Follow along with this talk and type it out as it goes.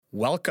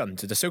Welcome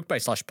to the Soaked by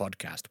Slush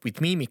podcast with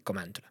me, Mikko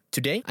Mantola.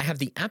 Today, I have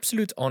the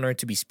absolute honor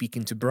to be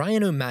speaking to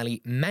Brian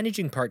O'Malley,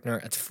 managing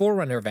partner at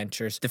Forerunner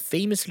Ventures, the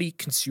famously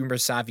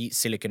consumer-savvy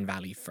Silicon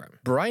Valley firm.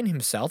 Brian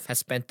himself has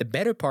spent the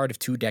better part of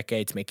 2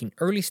 decades making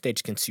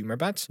early-stage consumer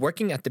bets,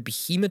 working at the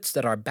behemoths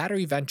that are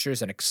Battery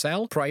Ventures and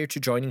Accel prior to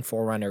joining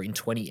Forerunner in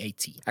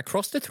 2018.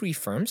 Across the 3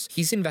 firms,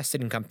 he's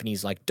invested in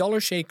companies like Dollar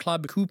Shave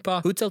Club,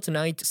 Coupa, Hotel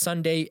Tonight,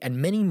 Sunday, and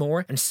many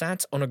more, and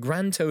sat on a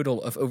grand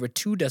total of over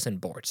 24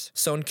 boards.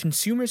 So on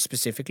consumers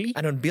specifically,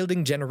 and on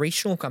building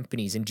generational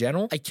companies in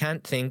general, I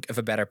can't think of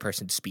a better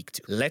person to speak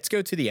to. Let's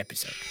go to the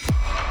episode.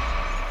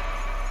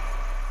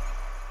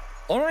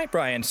 All right,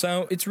 Brian.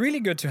 So it's really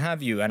good to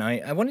have you. And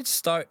I wanted to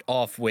start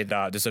off with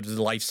the sort of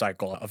the life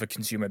cycle of a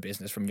consumer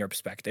business from your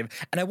perspective.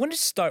 And I wanted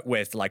to start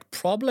with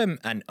problem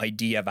and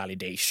idea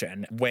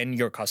validation when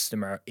your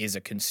customer is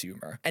a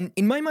consumer. And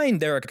in my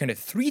mind, there are kind of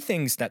 3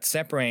 things that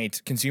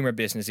separate consumer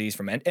businesses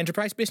from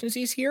enterprise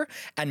businesses here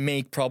and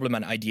make problem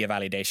and idea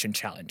validation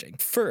challenging.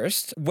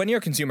 First, when you're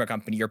a consumer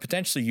company, your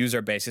potential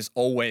user base is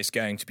always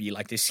going to be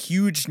like this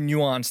huge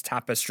nuanced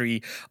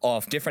tapestry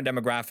of different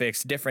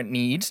demographics, different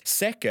needs.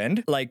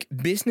 Second,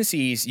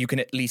 businesses, you can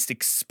at least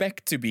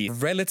expect to be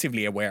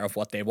relatively aware of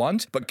what they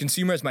want, but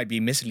consumers might be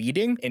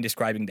misleading in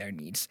describing their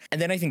needs. And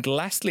then I think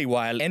lastly,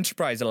 while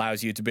enterprise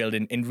allows you to build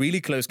in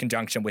really close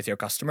conjunction with your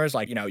customers,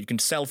 you can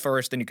sell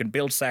first and you can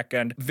build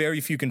second,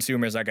 very few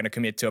consumers are going to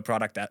commit to a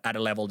product at a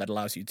level that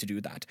allows you to do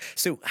that.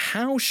 So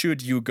how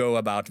should you go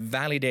about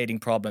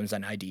validating problems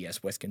and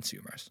ideas with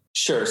consumers?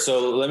 Sure.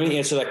 So let me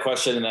answer that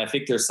question. And I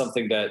think there's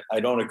something that I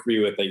don't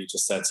agree with that you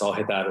just said. So I'll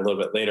hit that a little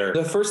bit later.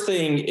 The first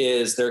thing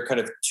is there are kind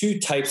of 2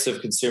 types of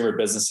consumer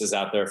businesses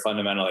out there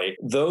fundamentally.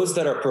 Those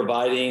that are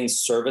providing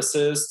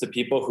services to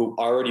people who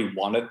already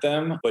wanted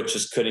them, but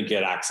just couldn't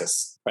get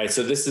access. Right.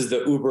 So this is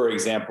the Uber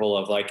example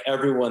of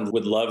everyone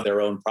would love their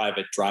own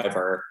private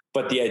driver.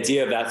 But the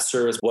idea of that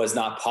service was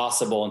not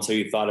possible until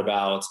you thought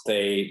about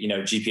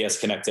GPS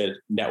connected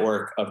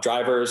network of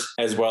drivers,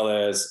 as well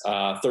as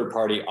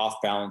third-party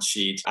off-balance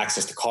sheet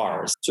access to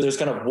cars. So there's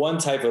kind of one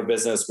type of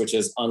business, which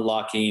is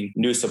unlocking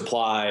new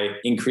supply,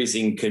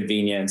 increasing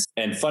convenience,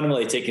 and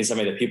fundamentally taking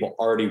something that people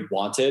already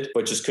wanted,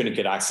 but just couldn't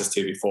get access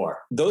to before.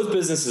 Those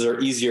businesses are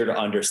easier to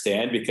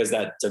understand because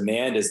that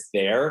demand is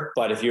there.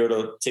 But if you were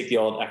to take the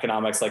old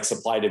economics like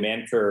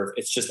supply-demand curve,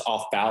 it's just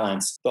off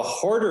balance. The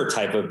harder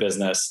type of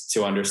business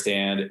to understand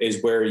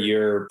is where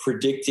you're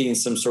predicting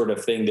some sort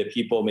of thing that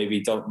people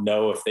maybe don't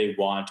know if they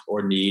want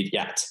or need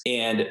yet.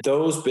 And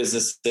those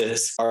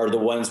businesses are the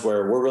ones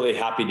where we're really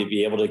happy to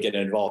be able to get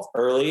involved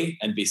early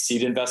and be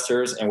seed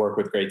investors and work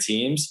with great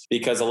teams,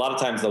 because a lot of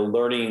times the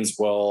learnings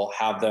will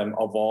have them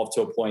evolve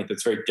to a point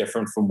that's very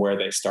different from where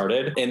they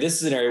started. And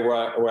this is an area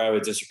where I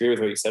would disagree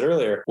with what you said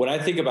earlier. When I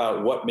think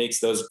about what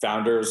makes those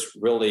founders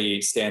really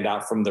stand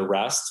out from the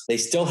rest, they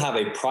still have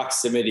a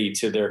proximity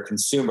to their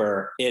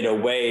consumer in a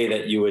way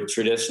that you would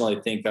traditionally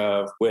think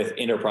of with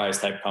enterprise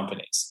type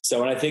companies. So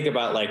when I think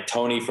about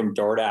Tony from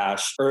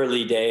DoorDash,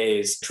 early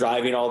days,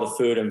 driving all the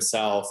food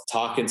himself,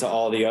 talking to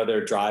all the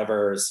other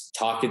drivers,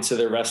 talking to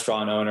the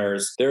restaurant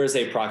owners, there is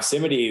a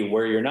proximity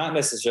where you're not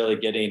necessarily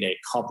getting a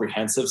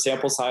comprehensive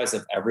sample size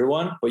of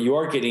everyone, but you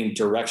are getting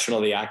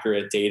directionally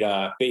accurate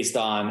data based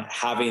on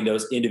having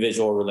those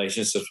individual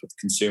relationships with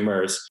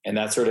consumers. And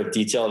that sort of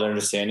detailed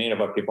understanding of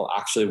what people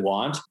actually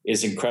want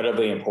is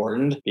incredibly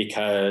important,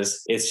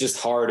 because it's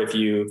just hard if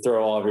you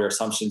throw all of your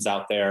assumptions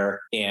out there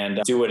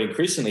and do what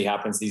increasingly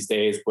happens these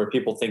days, where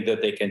people think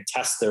that they can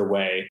test their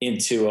way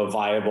into a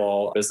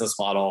viable business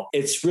model.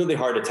 It's really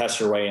hard to test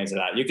your way into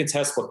that. You can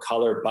test what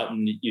color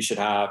button you should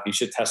have. You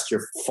should test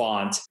your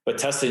font, but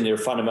testing your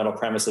fundamental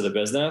premise of the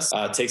business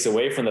takes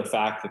away from the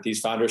fact that these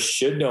founders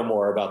should know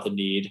more about the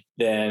need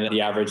than the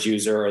average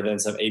user or than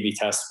some A/B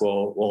tests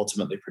will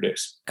ultimately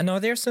produce. And are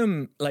there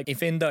some,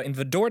 if in the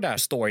DoorDash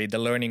story, the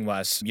learning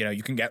was,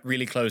 you can get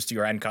really close to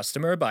your end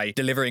customer by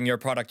delivering your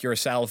product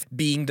yourself,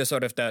 being the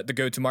sort of the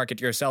go-to-market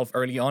yourself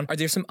early on. Are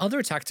there some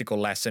other tactical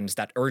lessons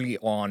that early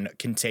on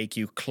can take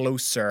you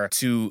closer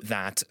to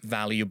that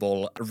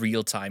valuable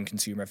real-time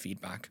consumer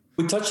feedback?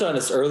 We touched on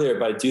this earlier,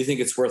 but I do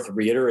think it's worth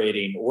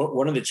reiterating.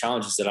 One of the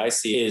challenges that I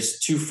see is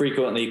too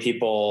frequently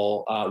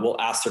people will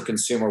ask their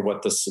consumer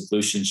what the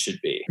solution should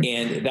be.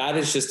 And that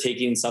is just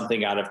taking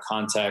something out of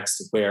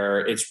context where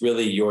it's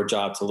really your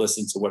job to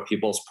listen to what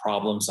people's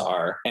problems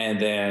are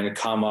and then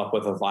come up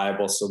with a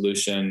viable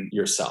solution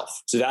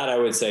yourself. So that I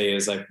would say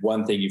is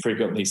one thing you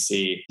frequently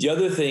see. The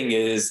other thing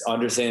is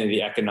understanding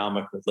the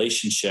economic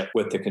relationship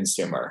with the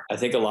consumer. I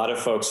think a lot of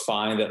folks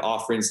find that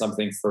offering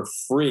something for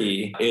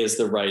free is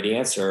the right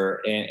answer.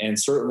 And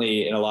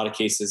certainly in a lot of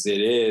cases it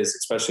is,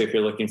 especially if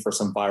you're looking for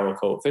some viral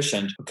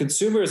coefficient.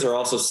 Consumers are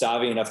also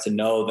savvy enough to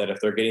know that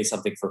if they're getting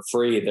something for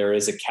free, there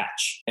is a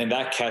catch. And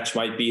that catch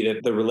might be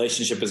that the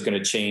relationship is going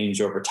to change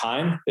over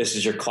time. This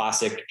is your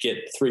classic get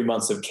 3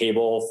 months of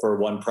cable for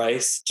 $1 one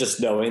price,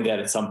 just knowing that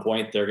at some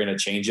point they're going to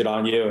change it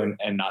on you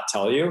and not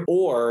tell you.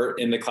 Or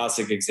in the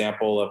classic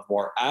example of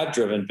more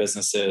ad-driven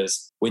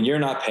businesses, when you're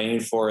not paying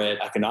for it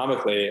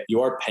economically,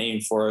 you are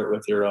paying for it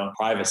with your own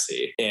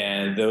privacy.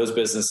 And those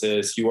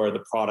businesses, you are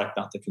the product,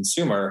 not the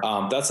consumer.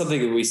 That's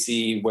something that we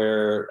see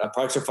where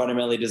products are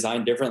fundamentally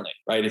designed differently,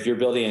 right? If you're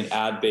building an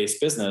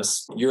ad-based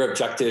business, your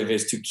objective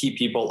is to keep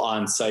people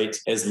on site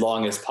as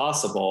long as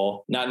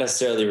possible, not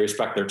necessarily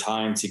respect their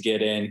time to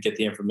get in, get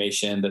the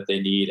information that they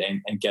need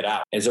and get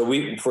out. And so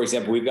for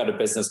example, we've got a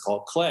business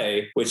called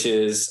Clay, which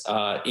is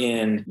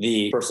in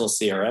the personal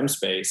CRM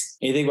space.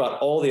 And you think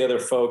about all the other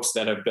folks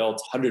that have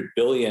built $100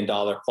 billion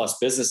plus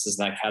businesses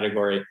in that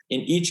category.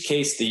 In each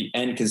case, the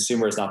end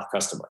consumer is not the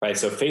customer, right?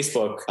 So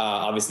Facebook,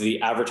 obviously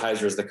the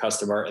advertiser is the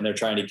customer and they're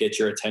trying to get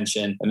your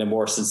attention and then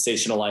more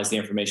sensationalize the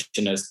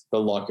information as the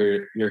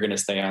longer you're going to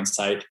stay on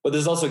site. But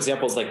there's also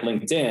examples like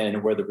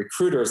LinkedIn where the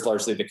recruiter is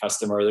largely the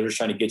customer. They're just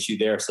trying to get you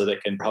there so they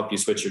can help you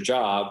switch your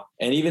job.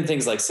 And even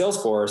things like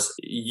Salesforce,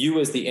 you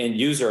as the end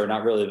user are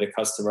not really the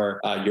customer.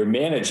 Your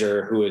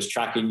manager who is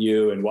tracking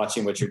you and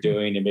watching what you're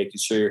doing and making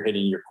sure you're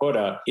hitting your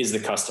quota is the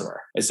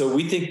customer. And so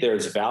we think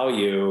there's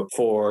value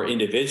for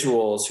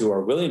individuals who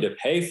are willing to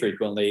pay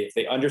frequently if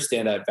they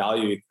understand that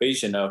value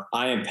equation of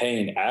I am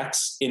paying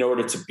X in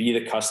order to be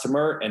the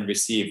customer and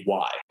receive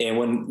Y. And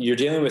when you're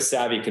dealing with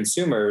savvy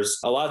consumers,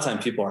 a lot of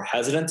times people are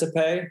hesitant to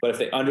pay, but if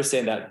they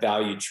understand that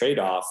value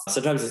trade-off,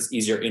 sometimes it's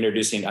easier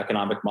introducing an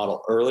economic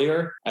model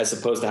earlier as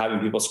opposed to having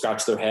people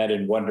scratch their head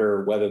and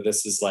wonder whether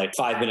this is like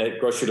 5-minute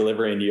grocery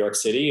delivery in New York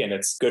City and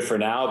it's good for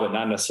now, but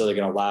not necessarily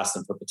going to last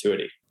in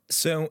perpetuity.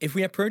 So if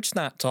we approach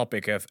that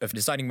topic of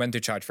deciding when to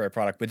charge for a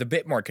product with a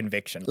bit more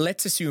conviction,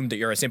 let's assume that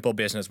you're a simple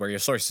business where your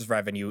source of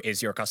revenue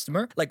is your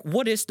customer. Like,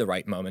 what is the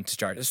right moment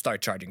to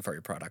start charging for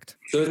your product?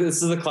 So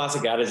this is a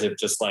classic adage of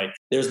just like,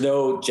 there's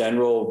no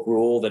general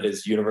rule that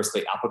is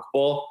universally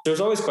applicable. There's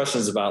always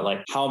questions about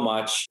like how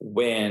much,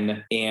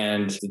 when,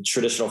 and the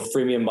traditional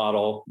freemium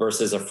model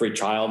versus a free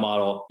trial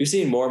model. You're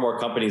seeing more and more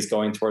companies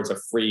going towards a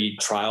free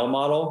trial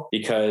model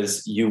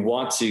because you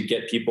want to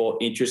get people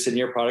interested in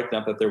your product,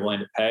 not that they're willing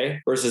to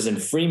pay, versus in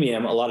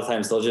freemium, a lot of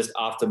times they'll just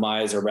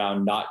optimize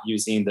around not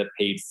using the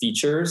paid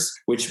features,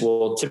 which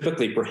will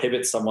typically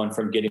prohibit someone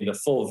from getting the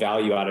full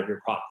value out of your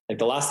product. Like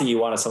the last thing you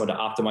want is someone to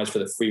optimize for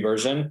the free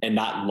version and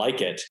not like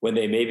it when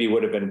they maybe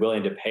would have been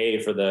willing to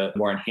pay for the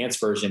more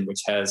enhanced version,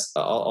 which has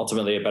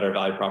ultimately a better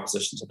value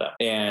proposition to them.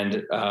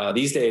 And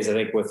these days, I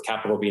think with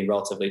capital being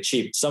relatively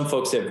cheap, some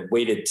folks have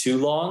waited too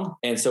long.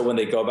 And so when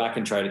they go back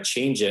and try to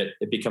change it,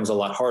 it becomes a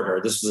lot harder.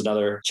 This was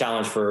another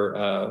challenge for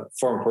a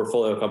former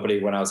portfolio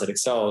company when I was at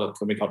Excel, a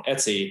company called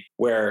Etsy,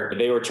 where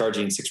they were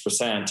charging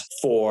 6%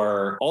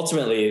 for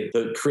ultimately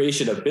the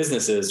creation of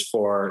businesses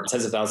for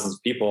tens of thousands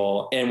of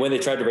people. And when they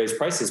tried to raise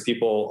prices,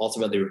 people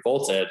ultimately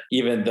revolted,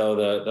 even though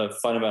the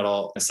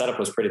fundamental setup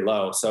was pretty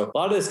low. So a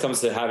lot of this comes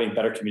to having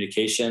better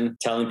communication,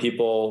 telling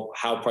people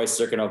how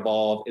prices are going to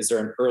evolve. Is there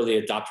an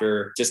early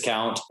adopter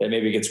discount that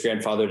maybe gets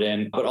grandfathered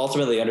in? But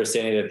ultimately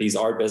understanding that these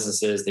are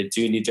businesses, they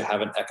do need to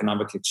have an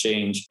economic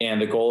exchange.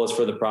 And the goal is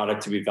for the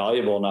product to be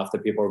valuable enough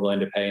that people are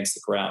willing to pay and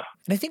stick around.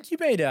 And I think you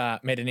made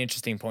an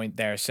interesting point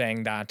there,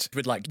 saying that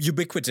with like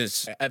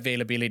ubiquitous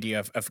availability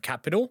of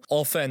capital,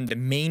 often the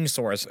main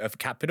source of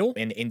capital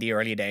in the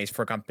early days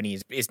for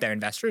companies is their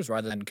investors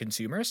rather than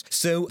consumers.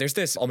 So there's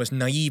this almost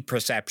naive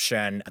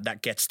perception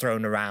that gets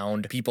thrown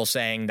around, people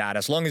saying that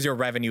as long as your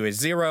revenue is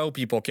zero,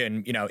 people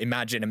can,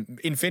 imagine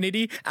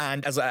infinity.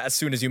 And as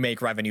soon as you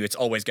make revenue, it's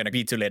always going to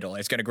be too little.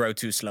 It's going to grow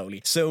too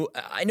slowly. So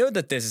I know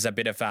that this is a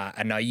bit of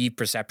a naive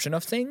perception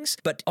of things,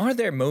 but are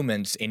there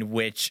moments in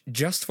which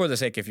just for the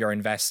sake of your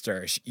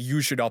investors,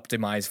 you should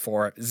optimize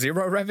for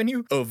zero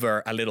revenue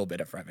over a little bit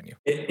of revenue?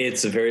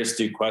 It's a very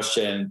astute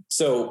question.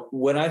 So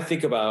when I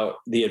think about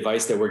the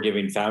advice that we're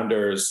giving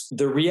founders,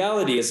 the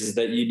reality is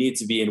that you need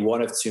to be in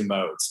one of two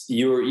modes.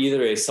 You are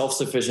either a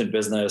self-sufficient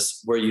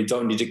business where you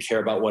don't need to care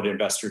about what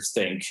investors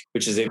think,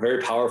 which is a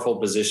very powerful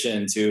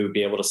position to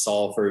be able to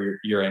solve for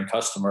your end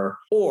customer,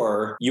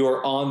 or you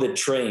are on the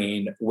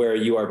train where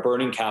you are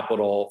burning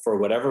capital for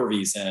whatever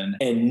reason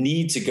and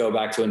need to go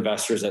back to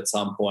investors at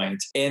some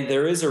point. And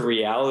there is a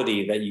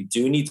reality that you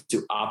do need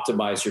to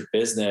optimize your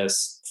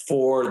business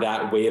for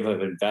that wave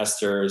of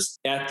investors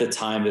at the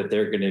time that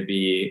they're going to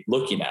be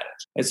looking at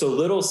it. And so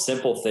little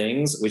simple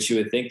things, which you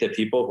would think that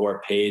people who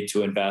are paid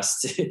to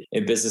invest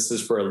in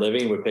businesses for a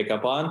living would pick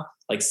up on,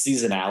 like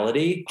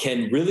seasonality,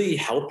 can really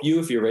help you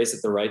if you raise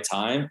at the right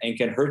time and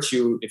can hurt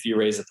you if you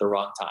raise at the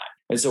wrong time.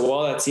 And so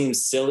while that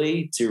seems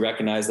silly to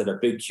recognize that a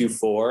big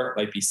Q4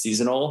 might be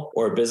seasonal,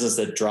 or a business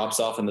that drops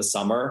off in the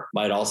summer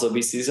might also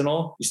be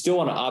seasonal, you still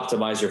want to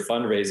optimize your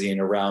fundraising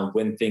around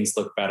when things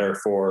look better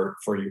for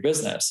your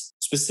business.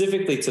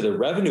 specifically to the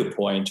revenue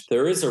point,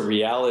 there is a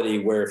reality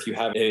where if you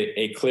have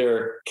a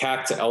clear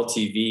CAC to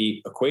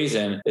LTV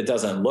equation that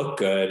doesn't look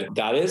good,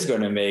 that is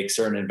going to make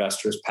certain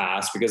investors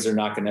pass because they're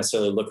not going to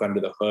necessarily look under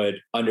the hood,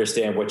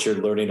 understand what you're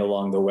learning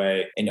along the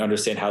way, and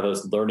understand how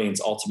those learnings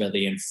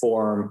ultimately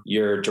inform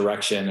your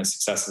direction and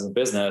success as a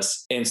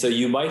business. And so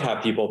you might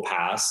have people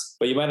pass,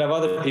 but you might have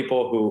other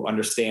people who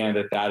understand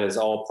that that is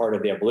all part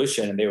of the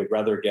evolution and they would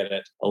rather get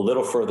it a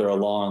little further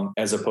along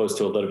as opposed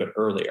to a little bit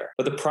earlier.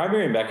 But the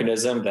primary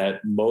mechanism that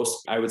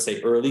most, I would say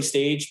early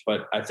stage,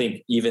 but I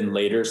think even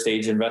later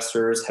stage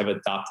investors have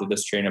adopted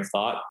this train of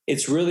thought,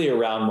 it's really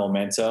around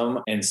momentum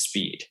and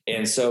speed.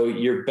 And so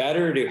you're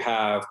better to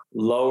have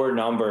lower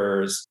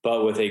numbers,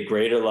 but with a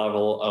greater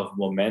level of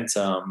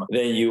momentum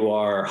than you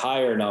are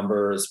higher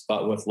numbers,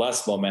 but with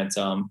less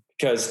momentum.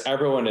 Because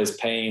everyone is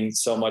paying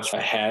so much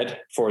ahead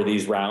for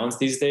these rounds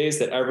these days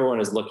that everyone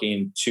is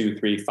looking 2,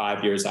 3,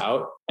 5 years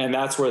out. And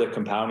that's where the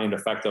compounding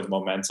effect of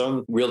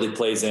momentum really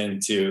plays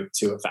into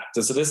effect.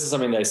 And so this is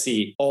something that I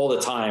see all the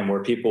time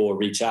where people will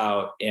reach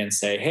out and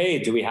say, hey,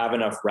 do we have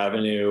enough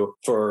revenue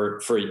for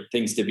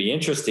things to be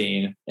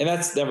interesting? And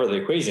that's never the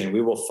equation.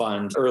 We will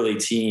fund early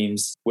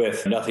teams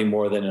with nothing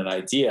more than an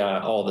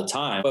idea all the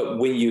time. But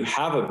when you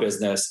have a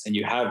business and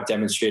you have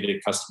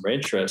demonstrated customer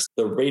interest,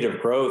 the rate of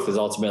growth is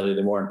ultimately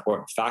the more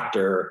important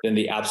factor than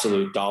the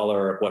absolute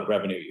dollar of what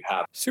revenue you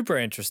have. Super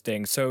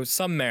interesting. So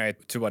some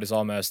merit to what is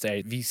almost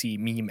a VC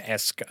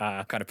meme-esque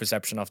kind of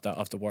perception of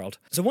the world.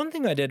 So one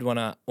thing I did want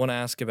to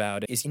ask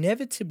about is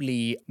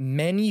inevitably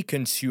many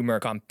consumer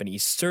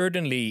companies,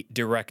 certainly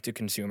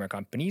direct-to-consumer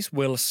companies,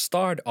 will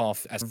start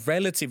off as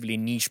relatively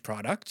niche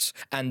products,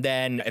 and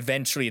then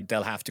eventually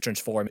they'll have to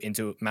transform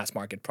into mass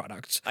market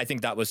products. I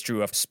think that was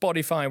true of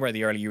Spotify, where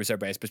the early user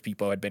base was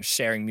people who had been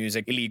sharing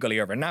music illegally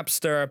over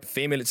Napster.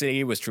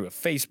 Famously was true of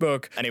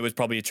Facebook, and it was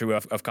probably true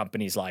of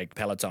companies like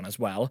Peloton as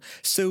well.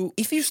 So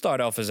if you start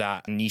off as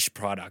a niche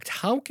product,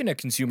 how can a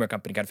consumer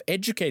company kind of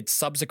educate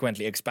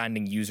subsequently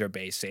expanding user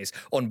bases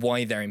on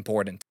why they're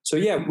important? So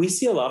yeah, we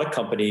see a lot of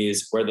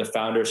companies where the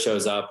founder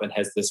shows up and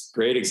has this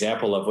great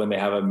example of when they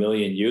have 1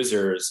 million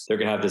users, they're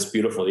going to have this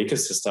beautiful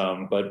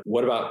ecosystem. But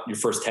what about your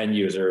first 10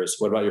 users?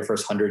 What about your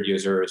first 100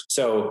 users?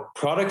 So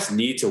products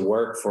need to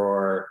work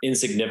for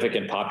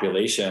insignificant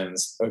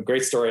populations. A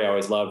great story I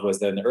always loved was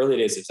that in the early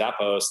days of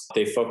Zappos,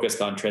 they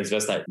focused on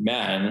transvestite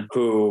men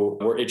who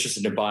were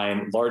interested in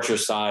buying larger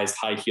sized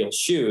high heel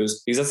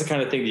shoes, because that's the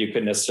kind of thing that you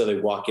couldn't necessarily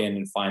walk in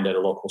and find at a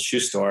local shoe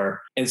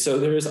store. And so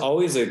there is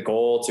always a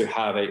goal to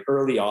have an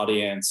early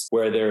audience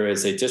where there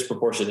is a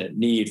disproportionate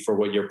need for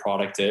what your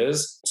product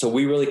is. So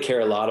we really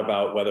care a lot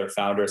about whether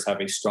founders have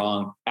a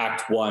strong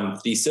Act One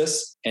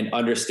thesis and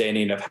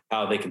understanding of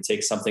how they can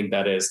take something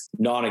that is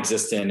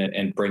non-existent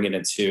and bring it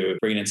into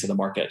the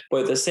market.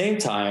 But at the same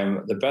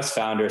time, the best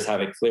founders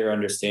have a clear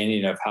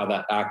understanding of how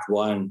that Act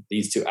One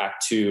leads to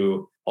Act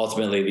Two,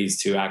 ultimately leads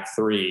to Act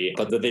Three,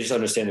 but they just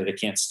understand that they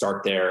can't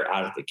start there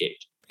out of the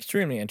gate.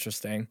 Extremely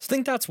interesting. So I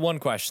think that's one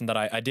question that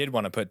I did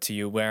want to put to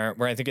you, where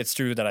I think it's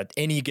true that at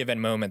any given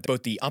moment,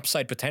 both the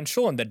upside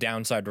potential and the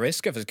downside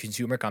risk of a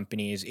consumer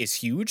company is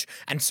huge,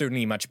 and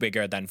certainly much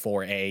bigger than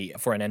for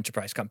an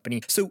enterprise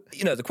company. So,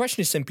 the question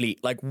is simply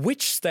like,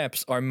 which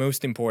steps are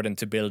most important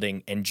to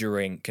building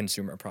enduring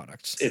consumer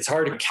products? It's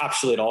hard to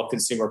encapsulate all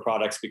consumer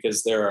products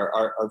because there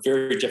are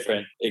very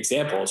different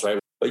examples, right?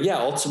 But yeah,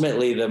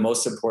 ultimately, the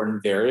most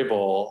important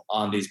variable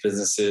on these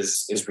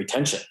businesses is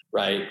retention,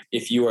 right?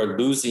 If you are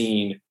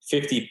losing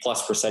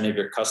 50+% of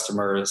your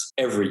customers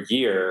every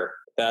year,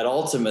 that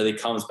ultimately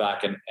comes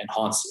back and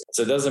haunts you.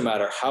 So it doesn't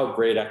matter how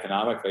great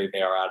economically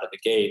they are out of the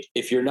gate.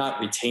 If you're not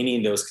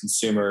retaining those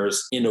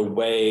consumers in a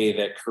way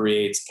that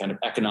creates kind of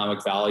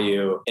economic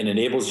value and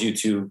enables you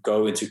to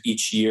go into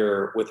each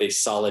year with a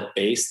solid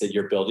base that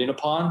you're building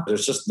upon,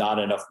 there's just not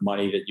enough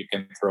money that you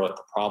can throw at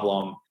the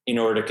problem in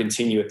order to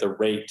continue at the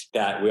rate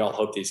that we all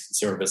hope these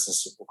consumer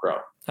businesses will grow.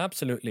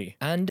 Absolutely.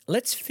 And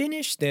let's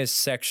finish this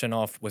section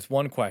off with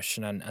one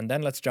question, and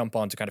then let's jump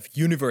on to kind of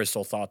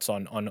universal thoughts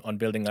on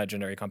building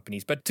legendary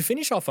companies. But to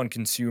finish off on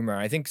consumer,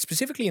 I think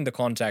specifically in the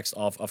context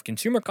of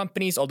consumer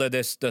companies, although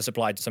this does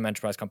apply to some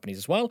enterprise companies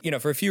as well,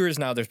 for a few years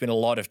now, there's been a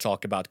lot of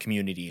talk about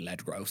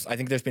community-led growth. I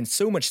think there's been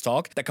so much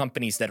talk that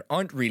companies that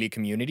aren't really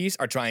communities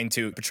are trying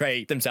to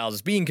portray themselves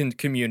as being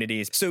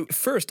communities. So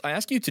first, I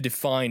ask you to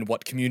define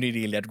what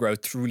community-led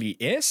growth truly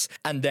is,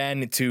 and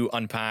then to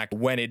unpack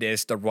when it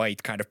is the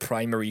right kind of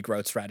primary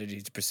growth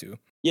strategy to pursue.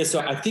 Yeah, so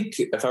I think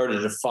if I were to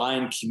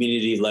define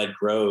community-led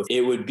growth,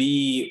 it would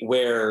be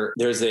where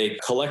there's a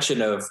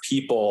collection of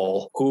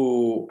people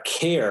who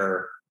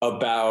care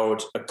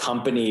about a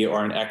company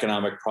or an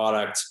economic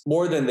product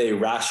more than they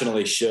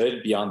rationally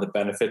should beyond the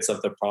benefits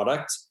of the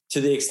product.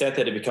 to the extent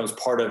that it becomes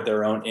part of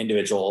their own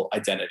individual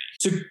identity.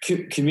 So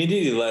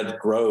community-led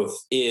growth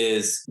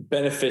is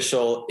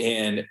beneficial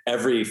in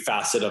every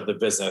facet of the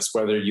business,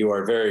 whether you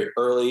are very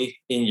early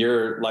in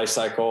your life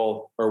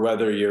cycle or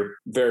whether you're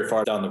very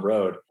far down the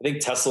road. I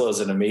think Tesla is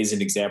an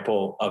amazing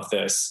example of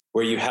this,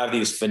 where you have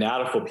these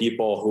fanatical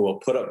people who will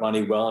put up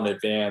money well in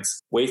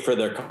advance, wait for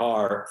their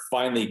car,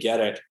 finally get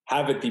it,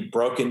 have it be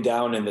broken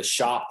down in the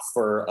shop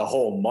for a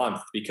whole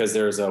month because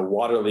there's a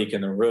water leak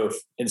in the roof,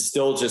 and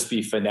still just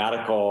be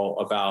fanatical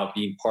about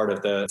being part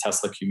of the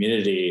Tesla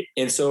community.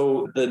 And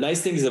so the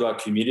nice things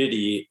about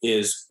community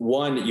is,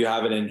 one, you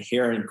have an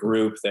inherent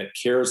group that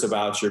cares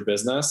about your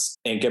business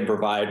and can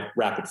provide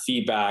rapid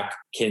feedback,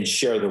 can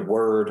share the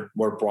word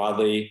more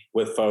broadly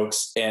with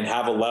folks, and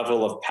have a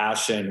level of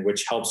passion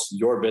which helps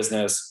your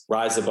business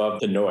rise above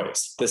the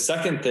noise. The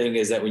second thing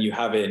is that when you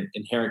have an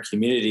inherent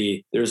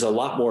community, there's a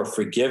lot more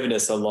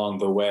forgiveness along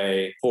the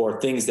way for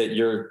things that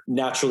you're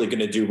naturally going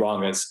to do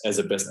wrong as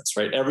a business,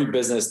 right? Every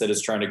business that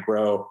is trying to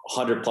grow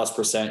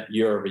 100+%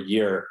 year over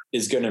year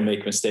is going to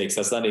make mistakes.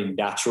 That's not a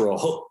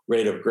natural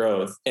rate of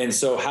growth. And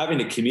so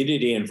having a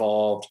community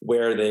involved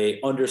where they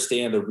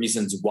understand the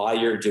reasons why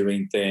you're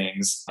doing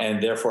things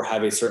and therefore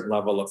have a certain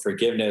level of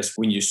forgiveness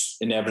when you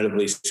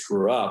inevitably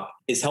screw up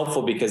is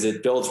helpful because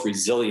it builds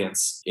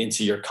resilience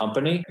into your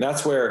company. And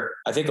that's where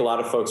I think a lot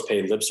of folks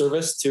pay lip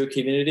service to a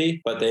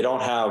community, but they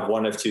don't have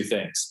one of two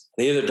things.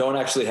 They either don't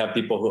actually have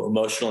people who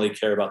emotionally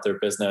care about their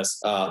business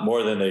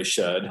more than they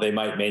should. They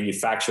might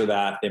manufacture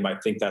that. They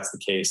might think that's the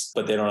case,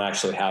 but they don't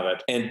actually have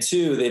it. And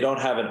two, they don't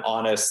have an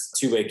honest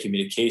two-way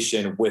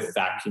communication with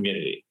that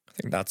community.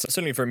 I think that's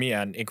certainly for me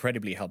an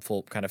incredibly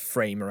helpful kind of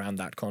frame around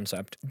that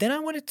concept. Then I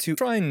wanted to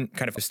try and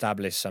kind of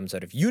establish some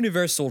sort of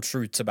universal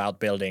truths about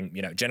building,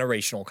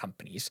 generational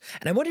companies.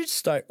 And I wanted to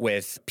start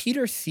with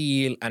Peter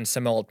Thiel and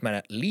Sam Altman,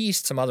 at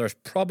least some others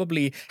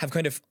probably have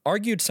kind of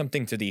argued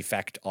something to the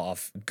effect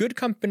of good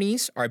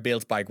companies are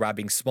built by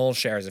grabbing small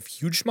shares of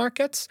huge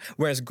markets,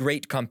 whereas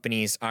great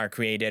companies are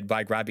created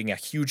by grabbing a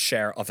huge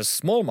share of a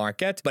small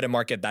market, but a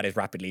market that is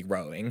rapidly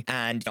growing.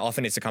 And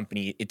often it's a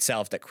company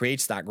itself that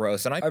creates that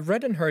growth. And I've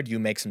read and heard you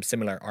make some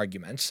similar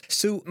arguments.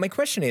 So my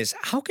question is,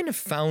 how can a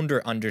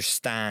founder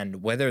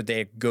understand whether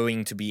they're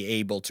going to be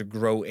able to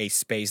grow a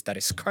space that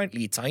is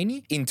currently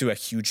tiny into a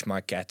huge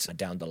market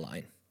down the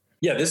line?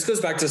 Yeah, this goes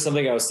back to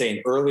something I was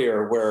saying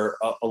earlier, where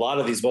a lot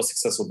of these most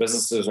successful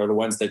businesses are the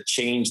ones that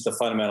change the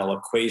fundamental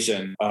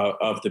equation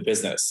of the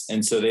business.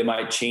 And so they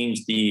might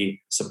change the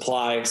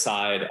supply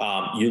side.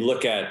 You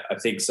look at, I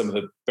think, some of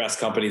the best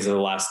companies of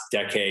the last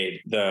decade,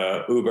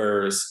 the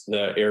Ubers,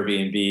 the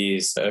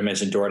Airbnbs, I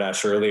mentioned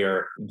DoorDash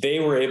earlier. They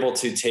were able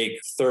to take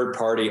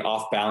third-party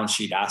off-balance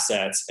sheet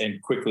assets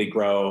and quickly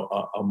grow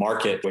a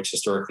market, which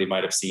historically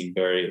might have seemed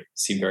very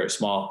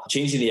small.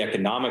 Changing the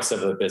economics of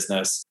the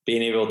business,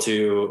 being able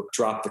to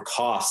drop the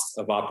cost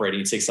of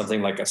operating, take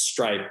something like a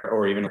Stripe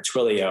or even a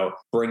Twilio,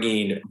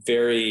 bringing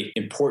very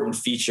important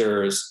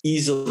features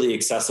easily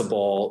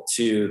accessible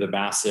to the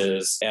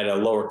masses at a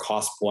lower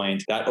cost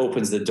point. That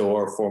opens the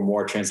door for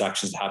more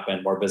transactions to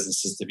happen, more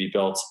businesses to be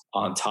built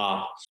on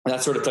top. And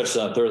that sort of touches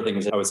on a third thing,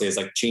 which I would say is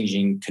like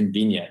changing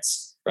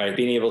convenience. Right?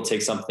 Being able to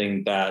take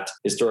something that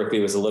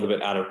historically was a little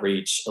bit out of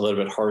reach, a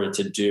little bit harder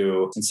to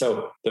do. And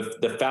so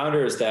the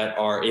founders that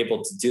are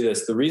able to do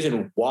this, the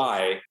reason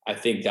why I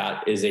think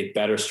that is a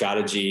better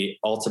strategy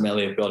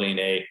ultimately of building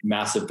a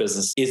massive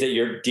business is that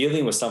you're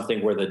dealing with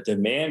something where the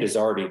demand is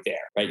already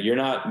there, right? You're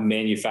not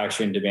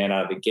manufacturing demand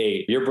out of the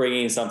gate. You're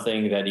bringing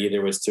something that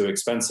either was too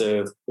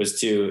expensive, was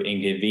too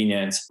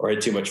inconvenient, or had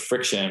too much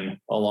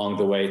friction along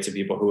the way to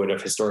people who would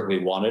have historically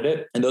wanted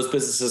it. And those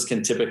businesses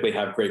can typically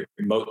have great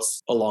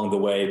moats along the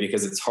way,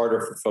 because it's harder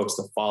for folks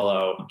to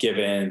follow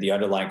given the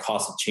underlying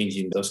cost of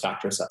changing those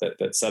factors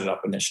that set it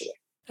up initially.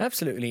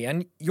 Absolutely.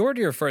 And you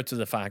already referred to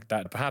the fact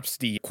that perhaps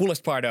the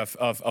coolest part of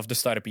the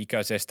startup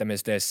ecosystem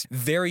is this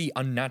very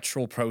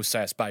unnatural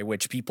process by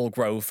which people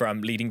grow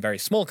from leading very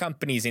small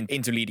companies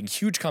into leading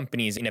huge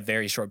companies in a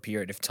very short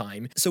period of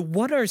time. So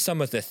what are some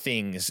of the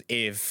things,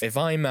 if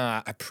I'm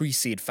a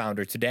pre-seed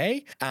founder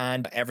today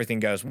and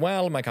everything goes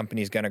well, my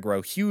company is going to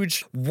grow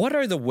huge, what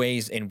are the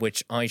ways in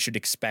which I should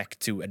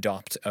expect to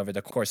adopt over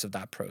the course of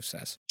that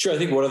process? Sure. I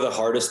think one of the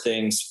hardest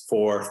things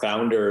for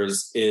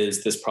founders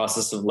is this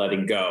process of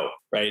letting go.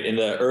 Right? In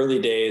the early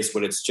days,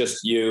 when it's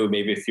just you,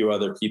 maybe a few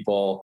other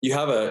people, you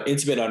have an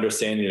intimate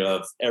understanding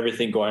of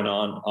everything going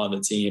on the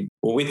team.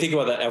 When we think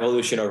about that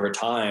evolution over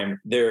time,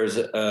 there's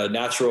a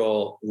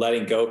natural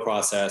letting go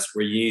process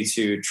where you need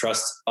to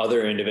trust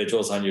other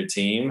individuals on your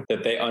team,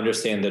 that they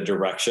understand the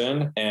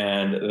direction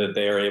and that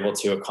they are able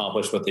to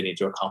accomplish what they need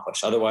to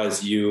accomplish.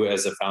 Otherwise, you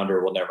as a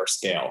founder will never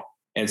scale.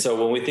 And so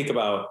when we think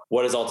about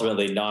what is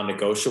ultimately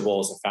non-negotiable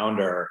as a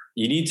founder,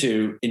 you need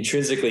to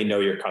intrinsically know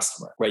your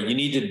customer, right? You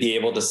need to be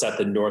able to set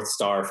the North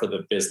Star for the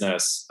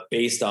business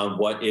based on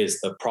what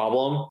is the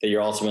problem that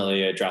you're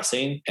ultimately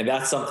addressing. And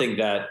that's something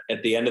that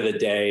at the end of the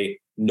day,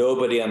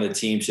 nobody on the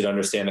team should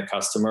understand the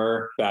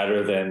customer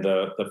better than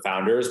the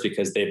founders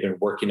because they've been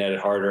working at it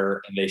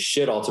harder and they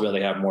should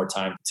ultimately have more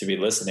time to be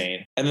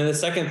listening. And then the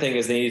second thing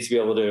is they need to be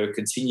able to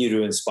continue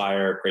to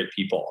inspire great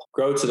people,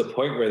 grow to the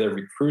point where they're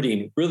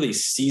recruiting really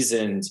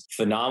seasoned,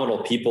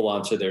 phenomenal people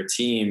onto their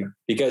team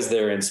because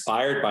they're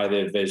inspired by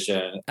the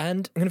vision.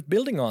 And kind of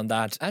building on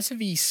that, as a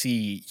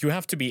VC, you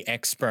have to be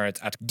expert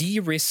at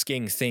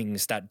de-risking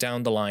things that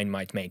down the line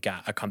might make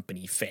a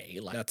company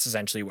fail. That's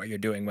essentially what you're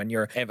doing when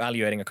you're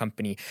evaluating a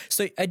company.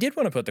 So I did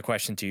want to put the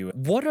question to you.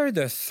 What are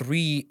the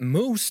 3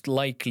 most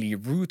likely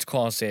root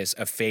causes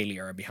of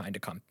failure behind a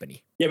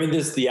company? Yeah, I mean,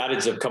 there's the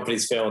adage of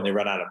companies fail when they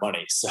run out of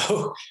money.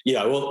 So,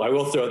 I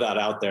will throw that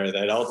out there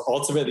that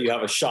ultimately you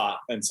have a shot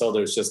until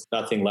there's just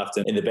nothing left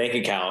in the bank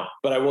account.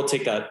 But I will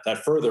take that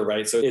further,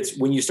 right? So it's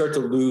when you start to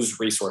lose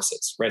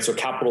resources, right? So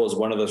capital is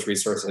one of those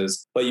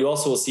resources, but you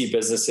also will see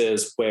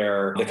businesses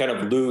where they kind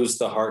of lose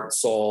the heart and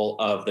soul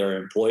of their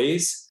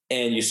employees.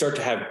 And you start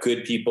to have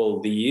good people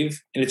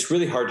leave, and it's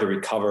really hard to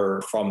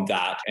recover from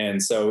that. And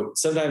so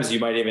sometimes you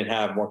might even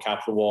have more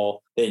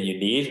capital than you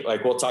need.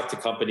 Like we'll talk to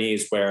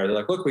companies where they're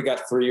like, look, we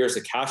got 3 years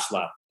of cash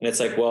left. And it's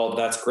like, well,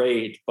 that's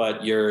great,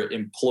 but your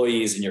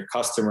employees and your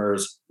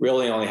customers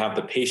really only have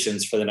the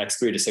patience for the next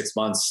 3 to 6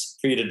 months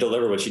for you to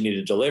deliver what you need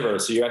to deliver.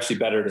 So you're actually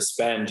better to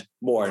spend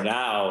more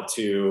now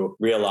to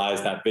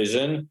realize that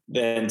vision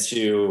than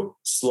to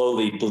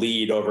slowly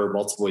bleed over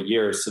multiple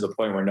years to the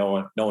point where no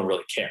one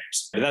really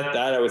cares. And that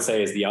I would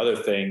say is the other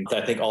thing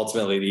that I think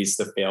ultimately leads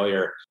to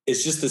failure.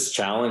 It's just this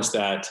challenge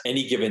that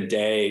any given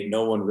day,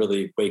 no one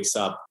really wakes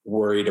up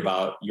worried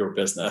about your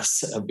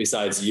business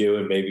besides you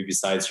and maybe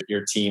besides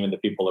your team and the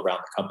people around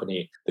the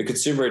company. The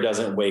consumer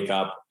doesn't wake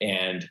up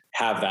and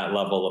have that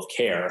level of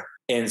care.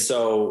 And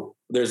so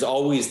there's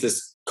always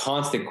this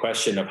constant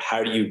question of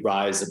how do you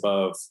rise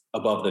above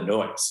the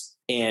noise?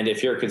 And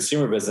if you're a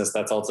consumer business,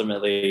 that's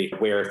ultimately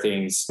where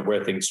things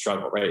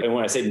struggle, right? And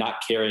when I say not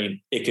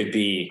caring, it could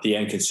be the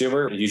end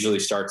consumer. It usually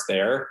starts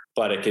there,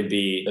 but it could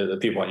be the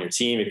people on your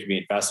team. It could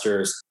be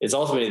investors. It's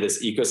ultimately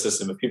this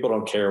ecosystem. If people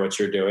don't care what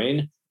you're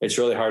doing, it's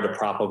really hard to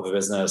prop up a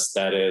business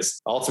that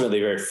is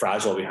ultimately very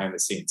fragile behind the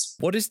scenes.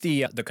 What is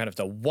the kind of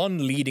the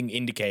one leading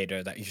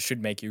indicator that you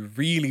should make you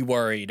really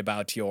worried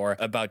about your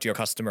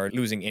customer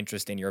losing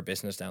interest in your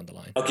business down the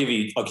line? I'll give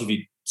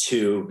you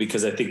 2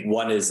 because I think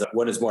one is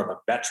more of a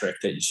metric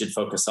that you should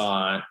focus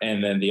on,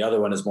 and then the other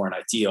one is more an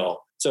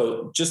ideal.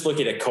 So just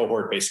looking at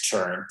cohort-based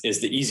churn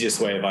is the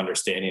easiest way of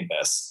understanding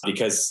this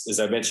because, as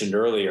I mentioned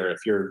earlier,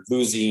 if you're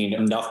losing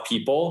enough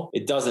people,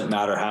 it doesn't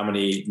matter how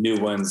many new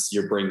ones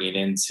you're bringing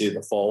into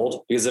the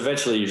fold because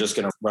eventually you're just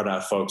going to run out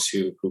of folks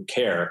who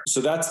care.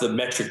 So that's the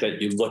metric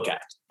that you look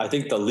at. I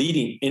think the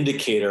leading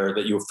indicator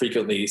that you'll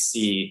frequently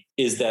see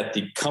is that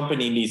the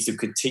company needs to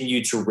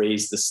continue to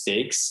raise the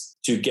stakes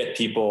to get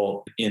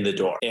people in the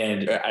door.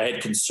 And I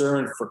had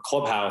concern for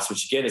Clubhouse,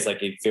 which again is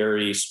like a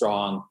very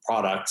strong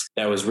product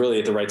that was really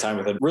at the right time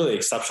with a really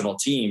exceptional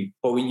team.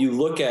 But when you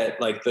look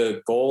at like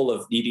the goal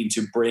of needing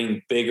to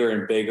bring bigger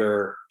and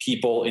bigger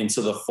people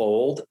into the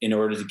fold in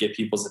order to get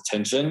people's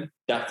attention,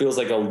 that feels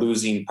like a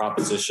losing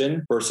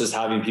proposition versus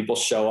having people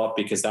show up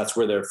because that's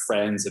where their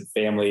friends and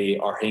family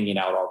are hanging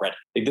out already.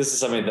 Like this is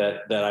something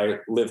that I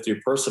lived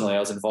through personally. I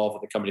was involved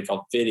with a company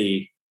called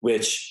Vidi,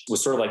 which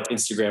was sort of like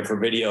Instagram for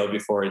video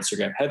before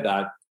Instagram had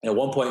that. And at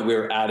one point, we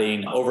were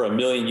adding over 1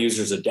 million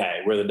users a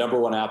day. We're the number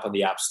 1 app on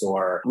the App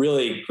Store,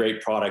 really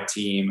great product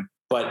team.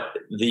 But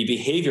the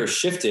behavior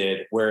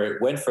shifted where it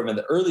went from in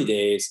the early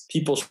days,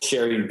 people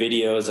sharing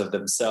videos of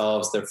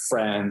themselves, their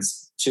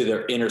friends, to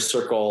their inner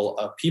circle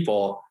of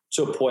people,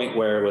 to a point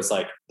where it was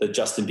like the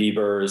Justin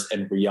Biebers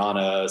and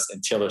Rihanna's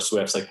and Taylor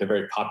Swift's, like the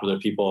very popular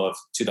people of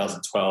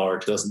 2012 or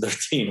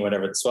 2013,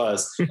 whatever this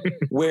was,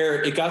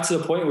 where it got to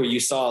the point where you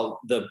saw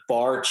the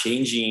bar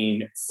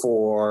changing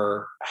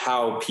for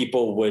how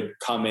people would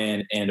come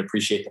in and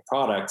appreciate the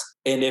product.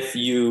 And if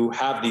you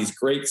have these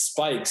great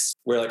spikes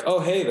where like, oh,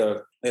 hey,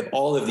 they have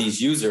all of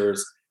these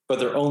users, but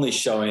they're only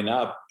showing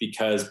up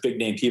because big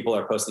name people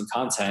are posting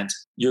content,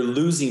 you're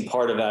losing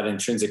part of that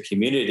intrinsic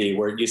community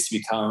where it used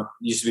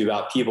to be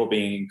about people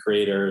being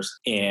creators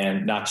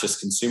and not just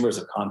consumers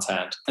of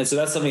content. And so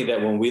that's something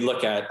that when we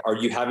look at, are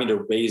you having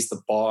to raise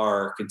the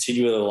bar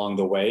continually along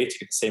the way to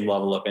get the same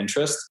level of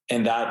interest?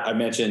 And that I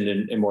mentioned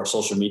in more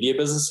social media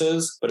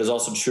businesses, but is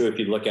also true if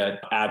you look at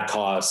ad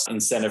costs,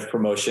 incentive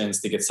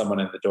promotions to get someone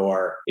in the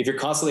door. If you're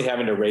constantly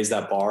having to raise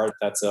that bar,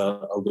 that's a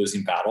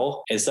losing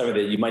battle. And something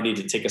that you might need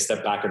to take a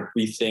step back and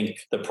rethink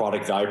the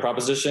product value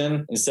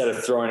proposition instead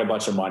of throwing a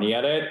bunch of money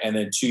at it. And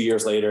then 2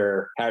 years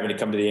later, having to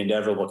come to the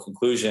inevitable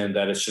conclusion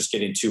that it's just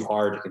getting too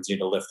hard to continue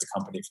to lift the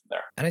company from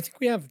there. And I think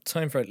we have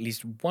time for at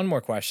least one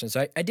more question.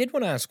 So I did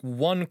want to ask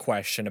one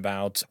question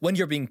about when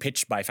you're being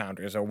pitched by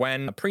founders or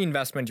when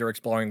pre-investment you're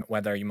exploring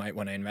whether you might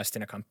want to invest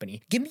in a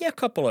company. Give me a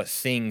couple of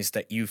things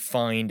that you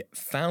find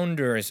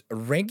founders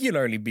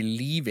regularly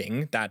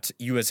believing that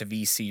you as a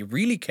VC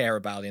really care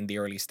about in the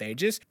early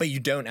stages, but you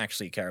don't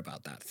actually care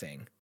about that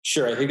thing.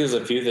 Sure. I think there's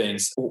a few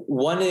things.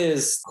 One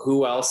is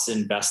who else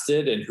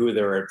invested and who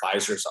their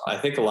advisors are. I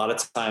think a lot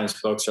of times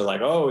folks are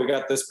like, oh, we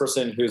got this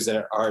person who's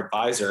our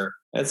advisor.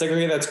 And it's like,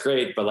 okay, that's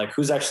great. But like,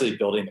 who's actually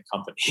building the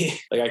company?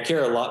 Like, I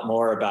care a lot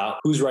more about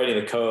who's writing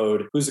the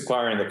code, who's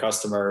acquiring the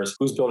customers,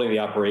 who's building the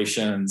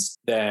operations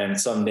than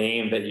some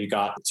name that you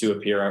got to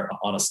appear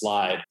on a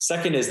slide.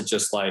 Second is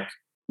just like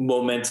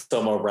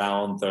momentum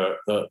around the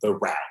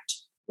round.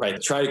 Right.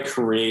 Try to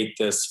create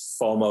this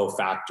FOMO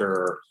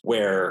factor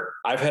where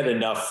I've had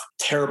enough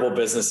terrible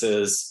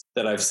businesses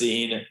that I've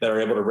seen that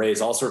are able to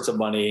raise all sorts of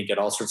money, get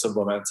all sorts of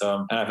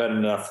momentum. And I've had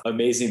enough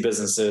amazing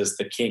businesses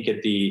that can't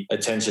get the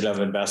attention of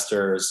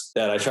investors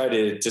that I try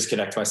to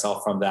disconnect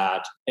myself from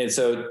that. And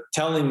so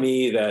telling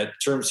me that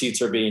term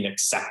sheets are being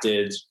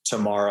accepted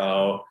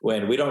tomorrow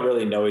when we don't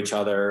really know each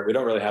other, we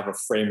don't really have a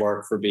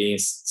framework for being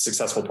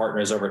successful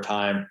partners over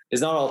time is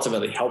not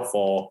ultimately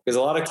helpful, because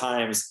a lot of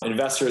times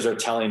investors are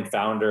telling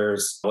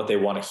founders what they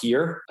want to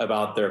hear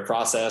about their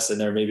process, and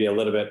they're maybe a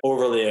little bit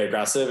overly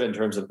aggressive in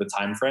terms of the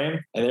time frame.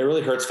 And it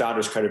really hurts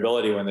founders'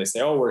 credibility when they say,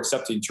 oh, we're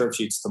accepting term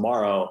sheets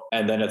tomorrow.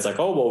 And then it's like,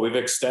 oh, well, we've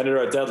extended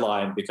our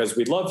deadline because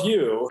we love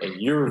you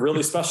and you're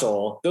really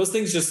special. Those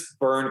things just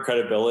burn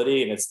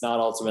credibility, and it's not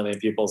ultimately in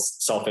people's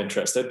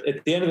self-interest.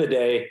 At the end of the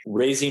day,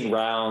 raising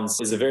rounds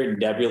is a very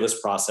nebulous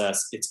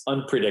process. It's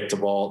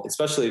unpredictable,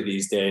 especially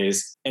these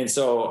days. And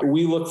so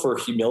we look for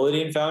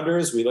humility in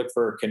founders. We look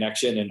for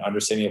connection and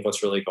understanding of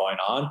what's really going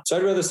on. So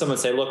I'd rather someone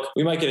say, look,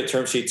 we might get a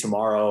term sheet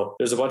tomorrow.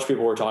 There's a bunch of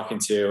people we're talking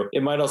to.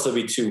 It might also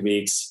be 2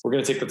 weeks. We're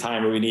going to take the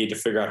time we need to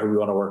figure out who we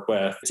want to work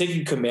with.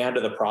 Taking command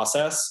of the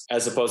process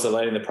as opposed to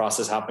letting the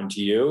process happen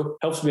to you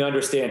helps me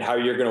understand how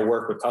you're going to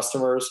work with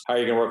customers, how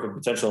you're going to work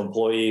with potential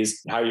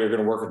employees, how you're going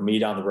to work with me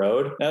down the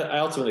road. I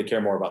ultimately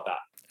care more about that.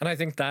 And I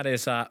think that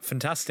is a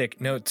fantastic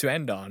note to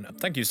end on.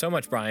 Thank you so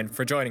much, Brian,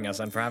 for joining us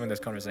and for having this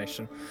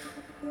conversation.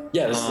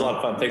 Yeah, this is a lot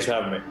of fun. Thanks for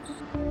having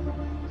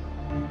me.